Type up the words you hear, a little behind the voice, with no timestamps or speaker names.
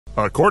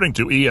According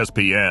to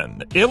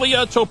ESPN,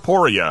 Ilia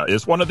Topuria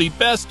is one of the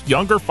best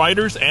younger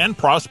fighters and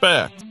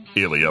prospects.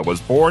 Ilia was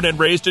born and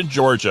raised in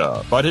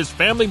Georgia, but his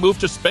family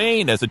moved to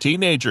Spain as a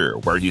teenager,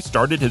 where he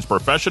started his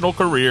professional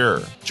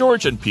career.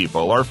 Georgian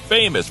people are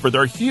famous for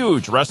their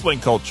huge wrestling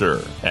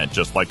culture, and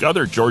just like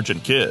other Georgian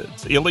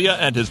kids, Ilia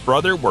and his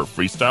brother were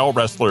freestyle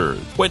wrestlers.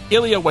 When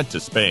Ilia went to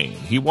Spain,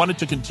 he wanted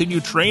to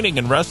continue training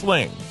in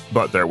wrestling,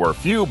 but there were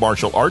few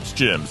martial arts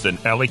gyms in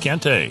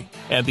Alicante,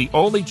 and the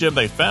only gym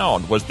they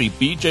found was the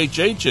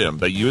BJJ gym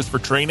they use for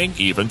training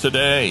even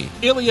today.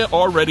 Ilia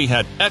already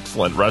had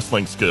excellent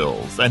wrestling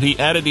skills, and he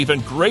added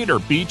even greater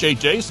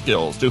BJJ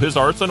skills to his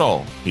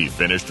arsenal. He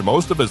finished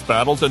most of his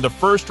battles in the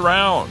first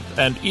round,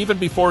 and even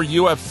before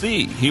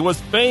UFC, he was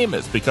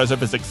famous because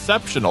of his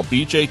exceptional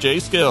BJJ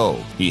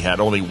skills. He had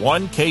only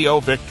one KO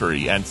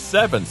victory and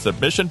 7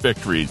 submission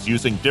victories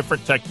using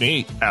different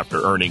techniques.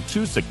 After earning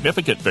 2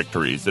 significant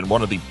victories in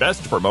one of the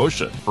best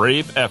promotions,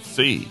 Brave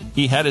FC,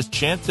 he had his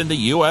chance in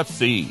the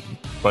UFC.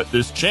 But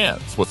this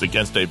chance was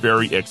against a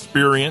very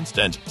experienced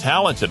and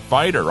talented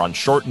fighter on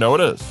short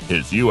notice.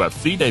 His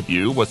UFC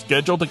debut was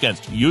scheduled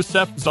against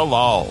Youssef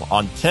Zalal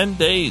on 10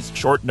 days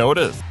short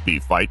notice. The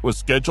fight was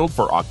scheduled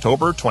for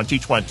October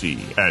 2020,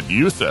 and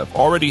Youssef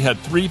already had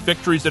 3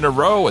 victories in a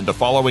row in the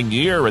following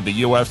year in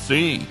the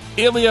UFC.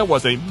 Ilia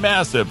was a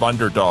massive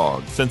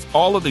underdog, since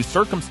all of the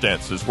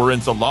circumstances were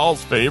in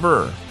Zalal's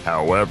favor.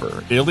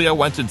 However, Ilia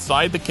went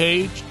inside the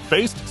cage,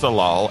 faced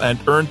Zalal, and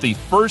earned the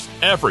first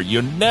ever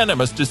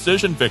unanimous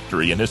decision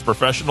victory in his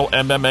professional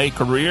MMA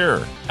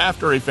career.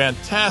 After a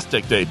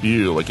fantastic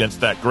debut against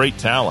that great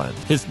talent,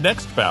 his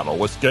next battle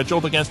was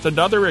scheduled against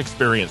another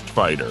experienced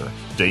fighter,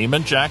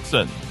 Damon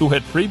Jackson, who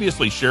had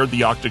previously shared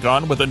the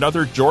octagon with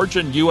another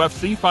Georgian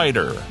UFC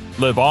fighter,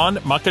 Levon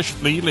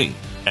Makashvili,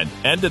 and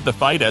ended the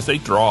fight as a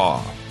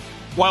draw.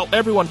 While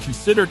everyone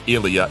considered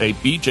Ilia a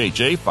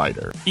BJJ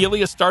fighter,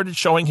 Ilia started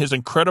showing his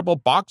incredible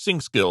boxing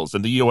skills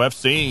in the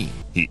UFC.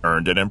 He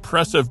earned an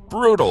impressive,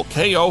 brutal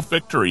KO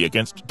victory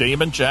against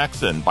Damon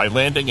Jackson by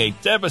landing a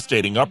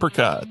devastating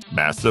uppercut,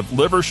 massive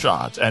liver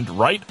shot, and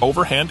right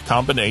overhand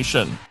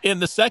combination. In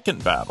the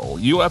second battle,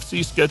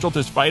 UFC scheduled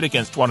his fight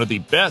against one of the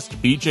best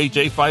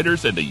BJJ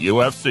fighters in the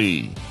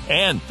UFC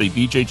and the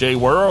BJJ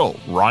world,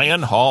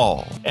 Ryan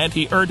Hall, and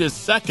he earned his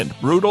second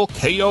brutal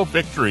KO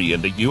victory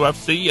in the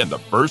UFC in the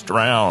first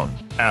round.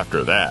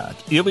 After that,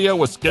 Ilia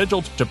was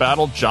scheduled to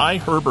battle Jai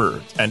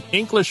Herbert, an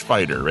English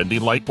fighter in the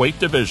lightweight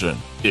division.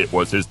 It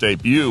was his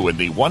debut in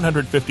the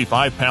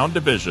 155-pound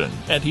division,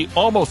 and he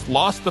almost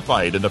lost the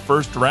fight in the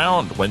first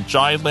round when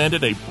Jai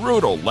landed a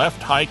brutal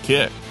left high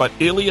kick, but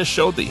Ilia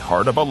showed the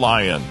heart of a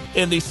lion.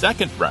 In the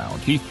second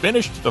round, he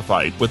finished the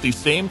fight with the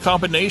same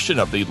combination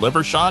of the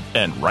liver shot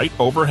and right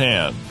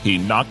overhand. He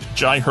knocked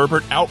Jai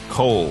Herbert out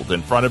cold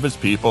in front of his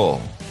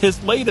people.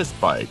 His latest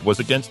fight was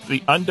against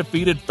the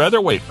undefeated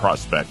featherweight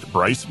prospect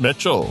Bryce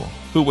Mitchell,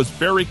 who was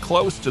very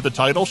close to the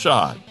title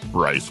shot.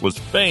 Bryce was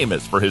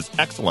famous for his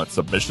excellent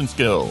submission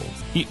skills.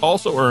 He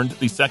also earned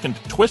the second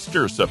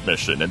twister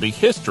submission in the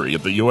history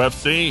of the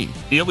UFC.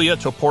 Ilia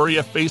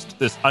Topuria faced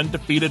this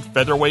undefeated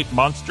featherweight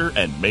monster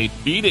and made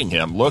beating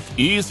him look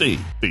easy.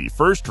 The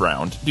first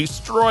round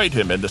destroyed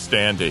him in the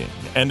standing,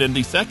 and in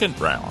the second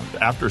round,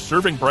 after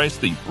serving Bryce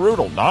the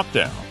brutal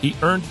knockdown, he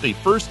earned the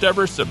first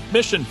ever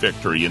submission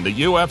victory in the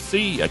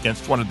UFC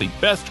against one of the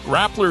best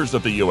grapplers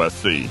of the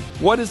UFC.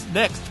 What is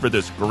next for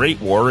this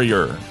great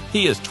warrior?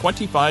 He is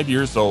 25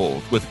 years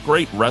old with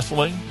great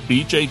wrestling,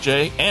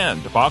 BJJ,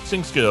 and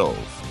boxing skills.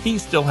 He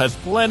still has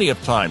plenty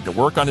of time to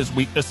work on his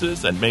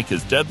weaknesses and make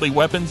his deadly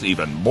weapons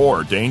even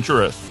more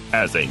dangerous.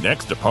 As a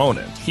next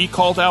opponent, he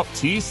called out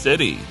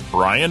T-City,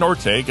 Brian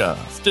Ortega.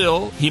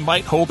 Still, he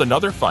might hold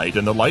another fight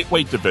in the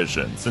lightweight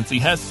division since he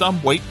has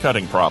some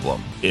weight-cutting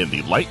problem. In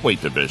the lightweight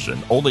division,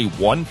 only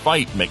one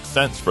fight makes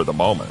sense for the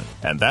moment,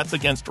 and that's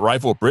against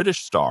rival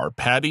British star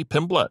Paddy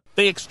Pimblett.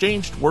 They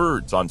exchanged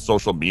words on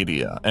social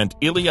media, and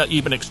Ilia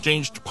even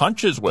exchanged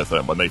punches with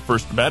him when they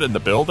first met in the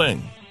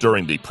building.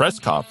 During the press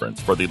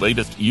conference for the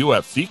latest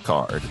UFC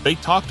card, they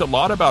talked a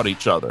lot about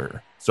each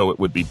other. So it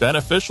would be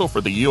beneficial for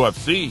the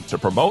UFC to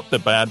promote the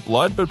bad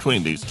blood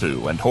between these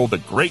two and hold a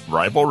great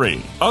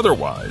rivalry.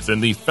 Otherwise, in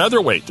the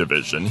featherweight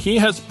division, he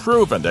has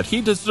proven that he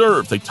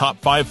deserves a top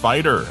 5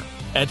 fighter.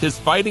 And his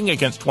fighting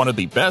against one of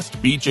the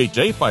best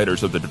BJJ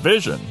fighters of the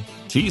division,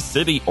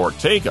 T-City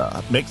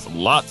Ortega, makes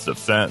lots of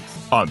sense.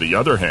 On the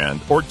other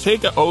hand,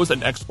 Ortega owes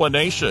an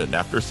explanation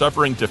after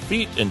suffering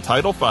defeat in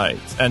title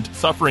fights and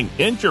suffering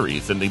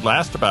injuries in the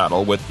last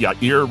battle with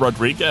Yair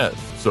Rodriguez.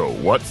 So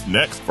what's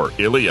next for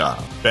Ilia?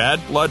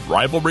 Bad blood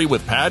rivalry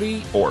with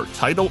Paddy or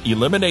title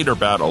eliminator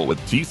battle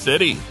with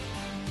T-City?